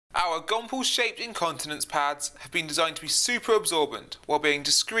Our Gompels shaped incontinence pads have been designed to be super absorbent while being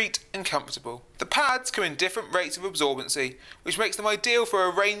discreet and comfortable. The pads come in different rates of absorbency, which makes them ideal for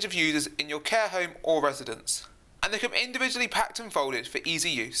a range of users in your care home or residence. And they come individually packed and folded for easy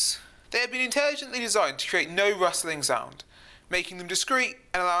use. They have been intelligently designed to create no rustling sound, making them discreet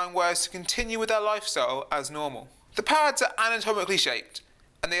and allowing wearers to continue with their lifestyle as normal. The pads are anatomically shaped,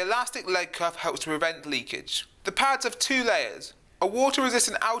 and the elastic leg cuff helps to prevent leakage. The pads have two layers, a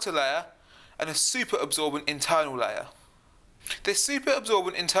water-resistant outer layer and a super absorbent internal layer. This super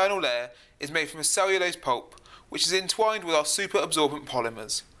absorbent internal layer is made from a cellulose pulp, which is entwined with our super absorbent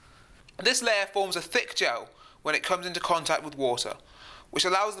polymers. This layer forms a thick gel when it comes into contact with water, which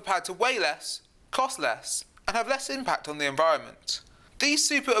allows the pad to weigh less, cost less, and have less impact on the environment. These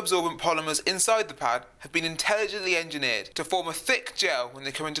super absorbent polymers inside the pad have been intelligently engineered to form a thick gel when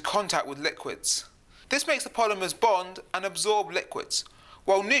they come into contact with liquids. This makes the polymers bond and absorb liquids,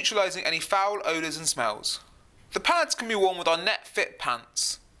 while neutralising any foul odours and smells. The pads can be worn with our net fit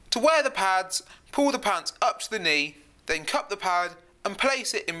pants. To wear the pads, pull the pants up to the knee, then cup the pad and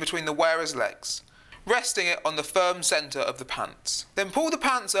place it in between the wearer's legs, resting it on the firm centre of the pants. Then pull the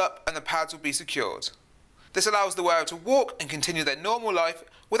pants up and the pads will be secured. This allows the wearer to walk and continue their normal life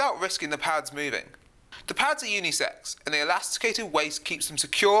without risking the pads moving. The pads are unisex, and the elasticated waist keeps them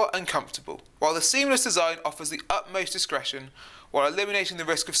secure and comfortable, while the seamless design offers the utmost discretion while eliminating the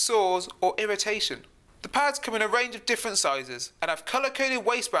risk of sores or irritation. The pads come in a range of different sizes and have colour-coded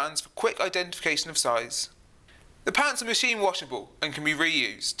waistbands for quick identification of size. The pants are machine washable and can be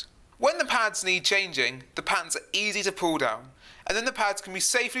reused. When the pads need changing, the pants are easy to pull down, and then the pads can be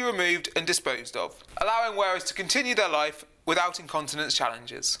safely removed and disposed of, allowing wearers to continue their life without incontinence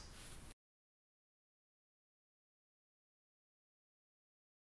challenges.